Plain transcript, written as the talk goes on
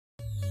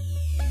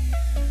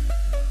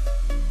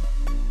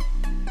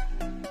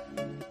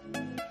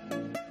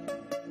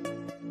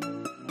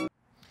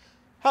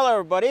Hello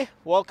everybody,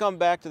 welcome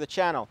back to the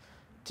channel.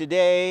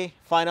 Today,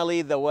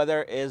 finally, the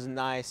weather is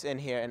nice in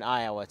here in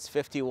Iowa. It's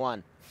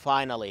 51,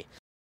 finally.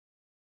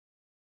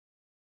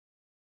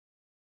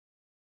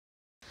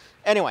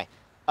 Anyway,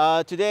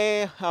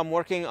 today I'm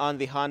working on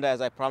the Honda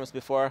as I promised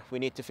before. We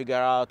need to figure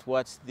out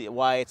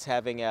why it's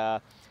having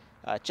a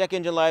check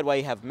engine light, why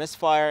you have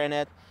misfire in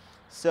it.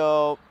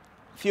 So,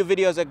 a few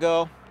videos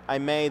ago, I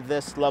made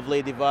this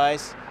lovely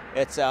device.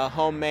 It's a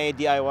homemade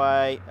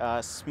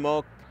DIY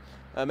smoke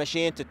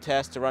machine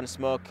to run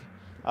smoke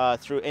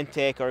through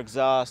intake or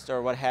exhaust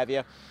or what have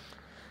you.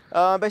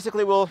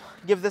 Basically, we'll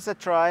give this a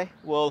try.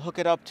 We'll hook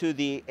it up to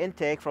the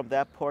intake from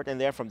that port in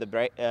there from the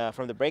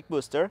brake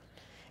booster,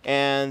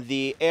 and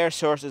the air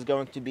source is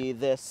going to be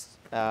this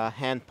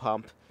hand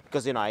pump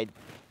because it's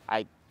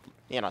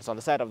on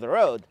the side of the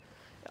road.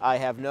 I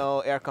have no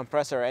air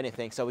compressor or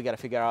anything, so we got to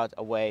figure out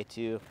a way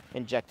to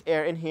inject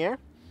air in here.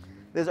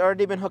 This has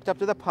already been hooked up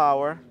to the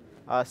power.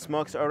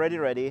 Smoke's already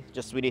ready.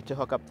 Just we need to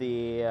hook up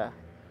the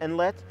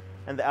inlet,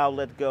 and the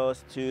outlet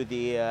goes to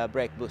the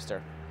brake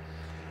booster.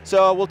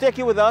 So we'll take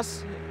you with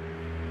us.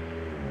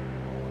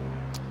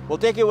 We'll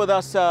take you with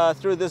us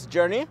through this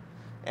journey,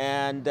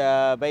 and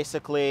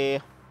basically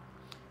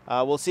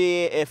we'll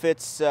see if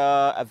it's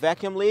a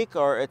vacuum leak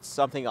or it's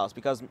something else,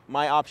 because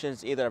my option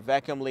is either a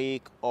vacuum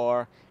leak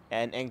or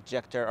an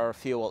injector or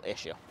fuel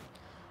issue.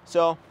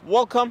 So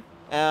welcome,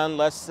 and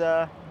let's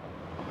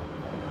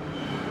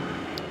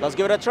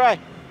give it a try.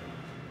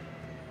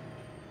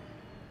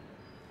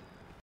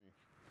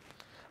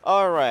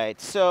 All right,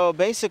 so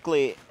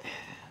basically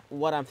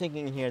what I'm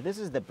thinking here, this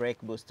is the brake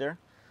booster,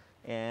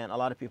 and a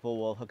lot of people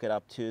will hook it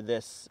up to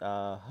this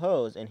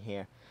hose in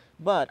here,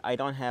 but I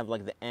don't have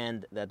like the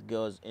end that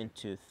goes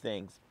into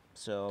things.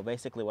 So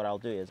basically what I'll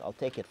do is I'll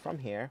take it from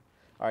here.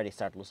 I already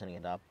start loosening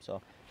it up.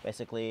 So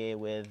basically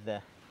with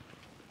a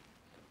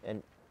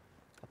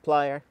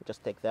plier,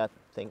 just take that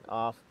thing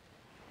off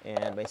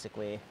and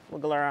basically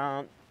wiggle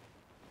around.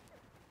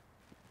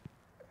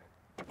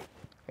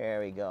 There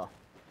we go.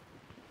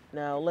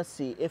 Now let's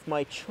see if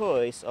my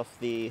choice of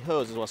the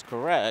hose was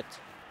correct.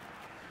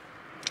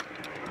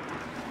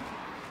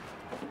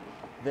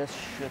 This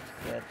should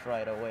fit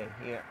right away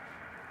here.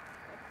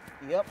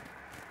 Yep.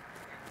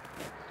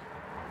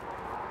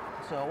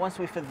 So once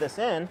we fit this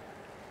in,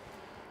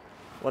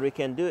 what we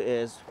can do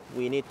is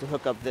we need to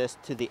hook up this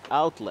to the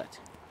outlet.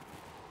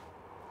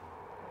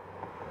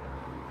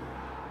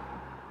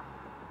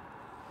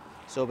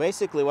 So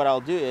basically what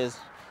I'll do is,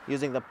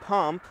 using the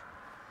pump,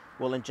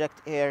 we'll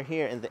inject air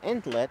here in the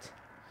inlet.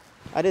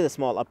 I did a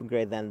small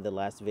upgrade than the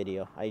last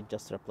video. I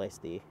just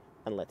replaced the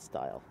inlet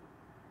style.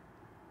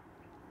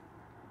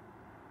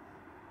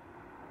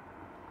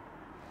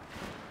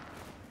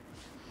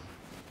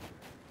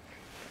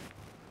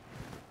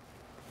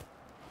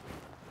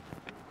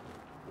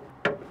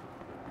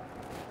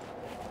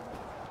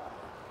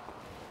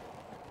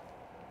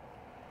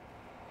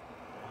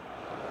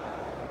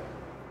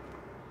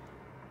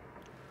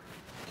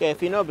 Okay,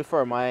 if you know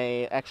before,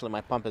 my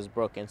pump is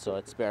broken, so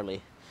it's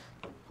barely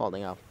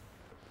holding up.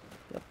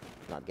 Yep,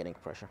 not getting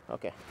pressure.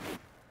 Okay.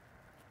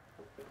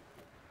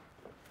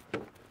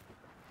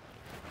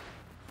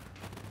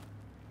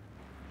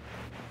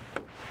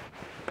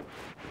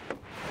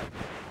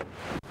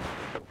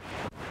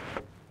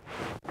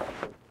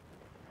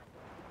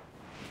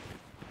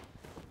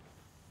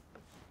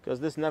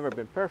 Because this has never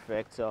been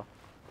perfect, so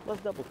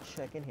let's double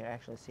check in here,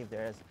 actually see if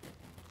there is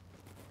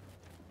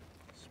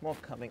smoke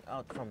coming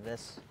out from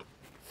this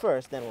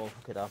first, then we'll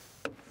hook it up.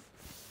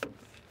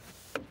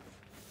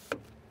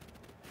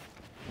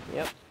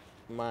 Yep,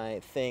 my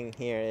thing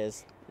here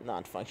is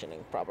not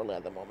functioning properly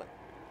at the moment.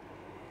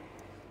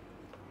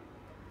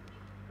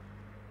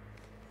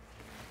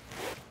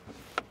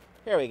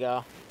 Here we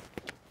go.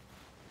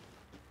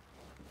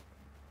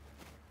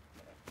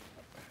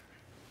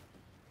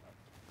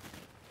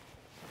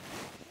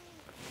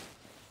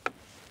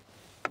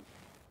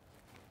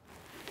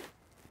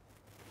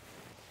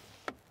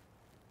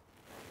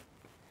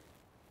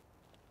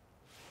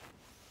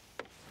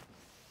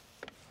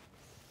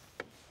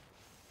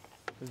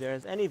 If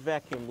there's any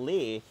vacuum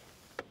leak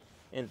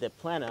in the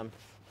plenum,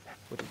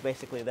 which is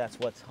basically that's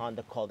what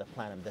Honda called the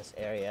plenum, this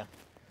area.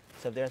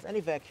 So if there's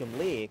any vacuum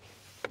leak,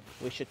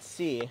 we should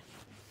see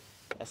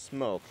a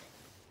smoke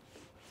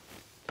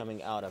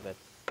coming out of it.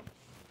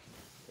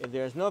 If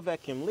there's no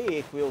vacuum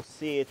leak, we'll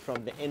see it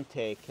from the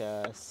intake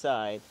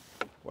side,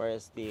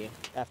 whereas the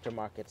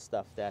aftermarket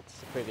stuff that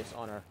the previous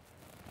owner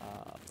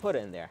put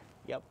in there.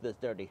 Yep, this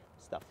dirty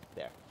stuff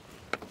there.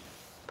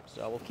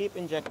 So we'll keep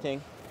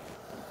injecting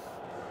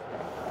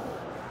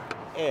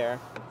air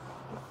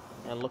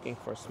and looking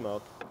for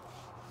smoke.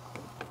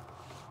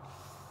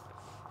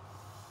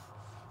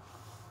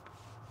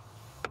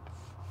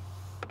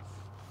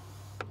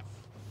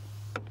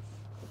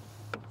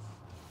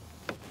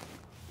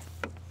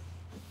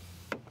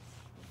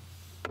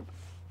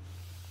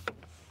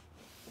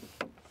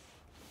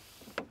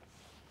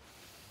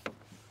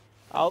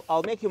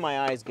 I'll make you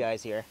my eyes,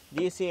 guys, here.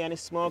 Do you see any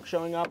smoke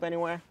showing up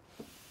anywhere?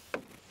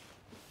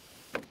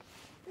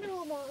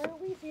 No, not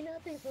really. see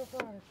nothing so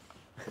far.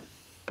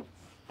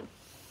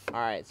 All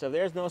right, so if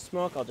there's no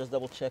smoke, I'll just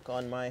double check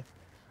on my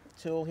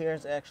tool here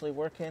is actually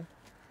working,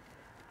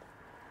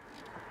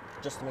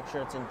 just to make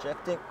sure it's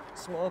injecting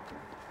smoke.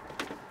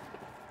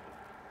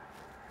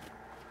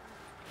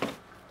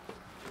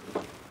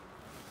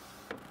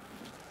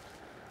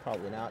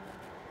 Probably not.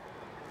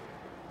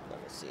 Let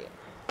me see.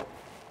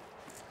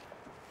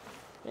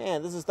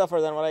 Man, this is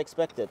tougher than what I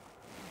expected.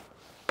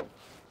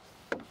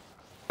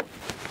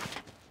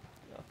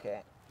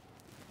 Okay.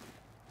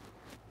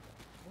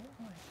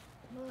 Oh my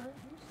God,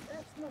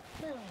 that's not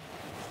smell.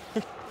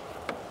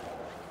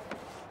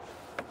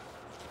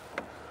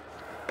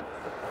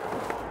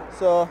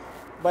 So,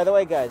 by the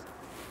way, guys,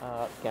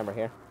 camera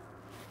here.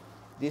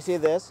 Do you see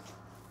this?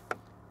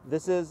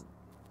 This is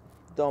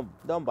don't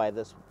buy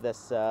this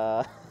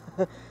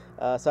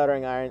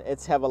soldering iron.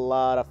 It's have a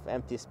lot of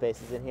empty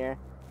spaces in here.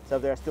 So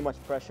if there's too much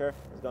pressure,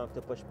 it's going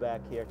to push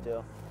back here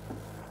too.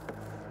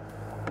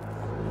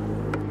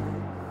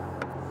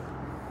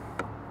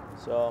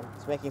 So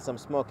it's making some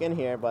smoke in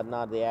here, but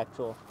not the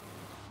actual.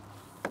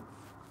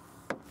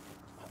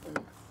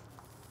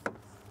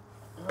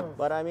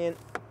 But I mean,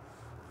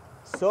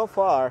 so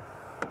far,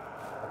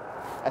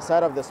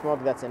 aside of the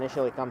smoke that's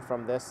initially come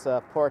from this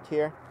port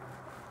here,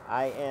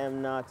 I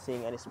am not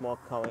seeing any smoke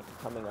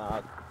coming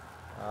out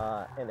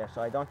in there.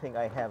 So I don't think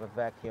I have a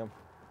vacuum.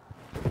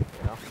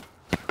 You know,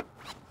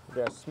 if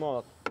there's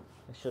smoke,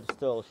 it should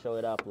still show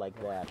it up like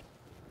that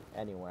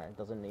anywhere. It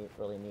doesn't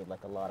really need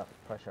like a lot of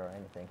pressure or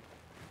anything.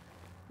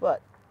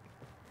 But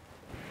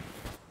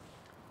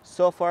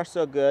so far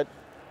so good.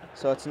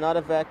 So it's not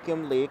a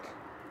vacuum leak.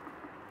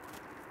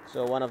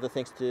 So one of the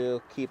things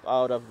to keep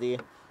out of the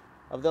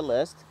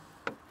list.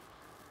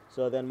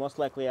 So then most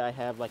likely I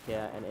have like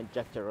an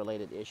injector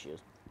related issues.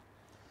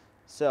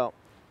 So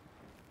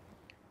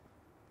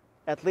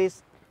at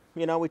least,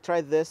 you know, we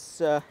tried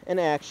this in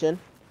action,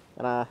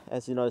 and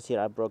as you notice here,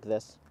 I broke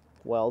this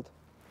weld.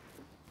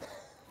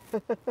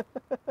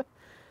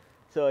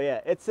 So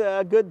yeah, it's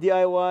a good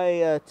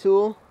DIY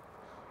tool,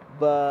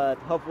 but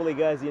hopefully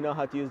guys, you know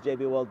how to use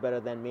JB Weld better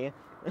than me.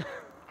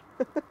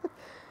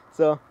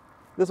 So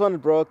this one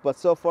broke, but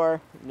so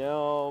far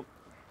no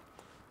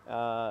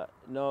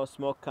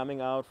smoke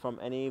coming out from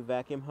any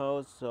vacuum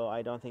hose, so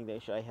I don't think the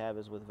issue I have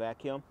is with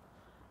vacuum.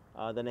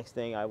 The next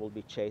thing I will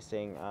be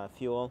chasing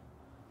fuel.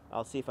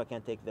 I'll see if I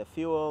can take the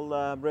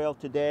fuel rail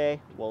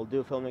today. We'll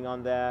do filming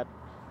on that.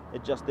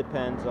 It just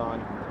depends on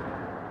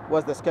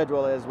what the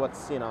schedule is,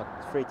 what's, you know,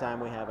 free time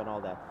we have and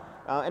all that.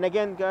 And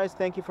again, guys,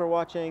 thank you for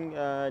watching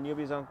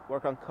Newbies on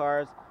Work on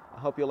Cars. I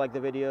hope you like the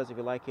videos. If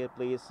you like it,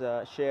 please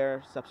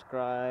share,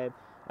 subscribe,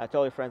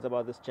 tell your friends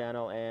about this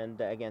channel. And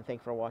again, thank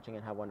you for watching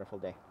and have a wonderful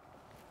day.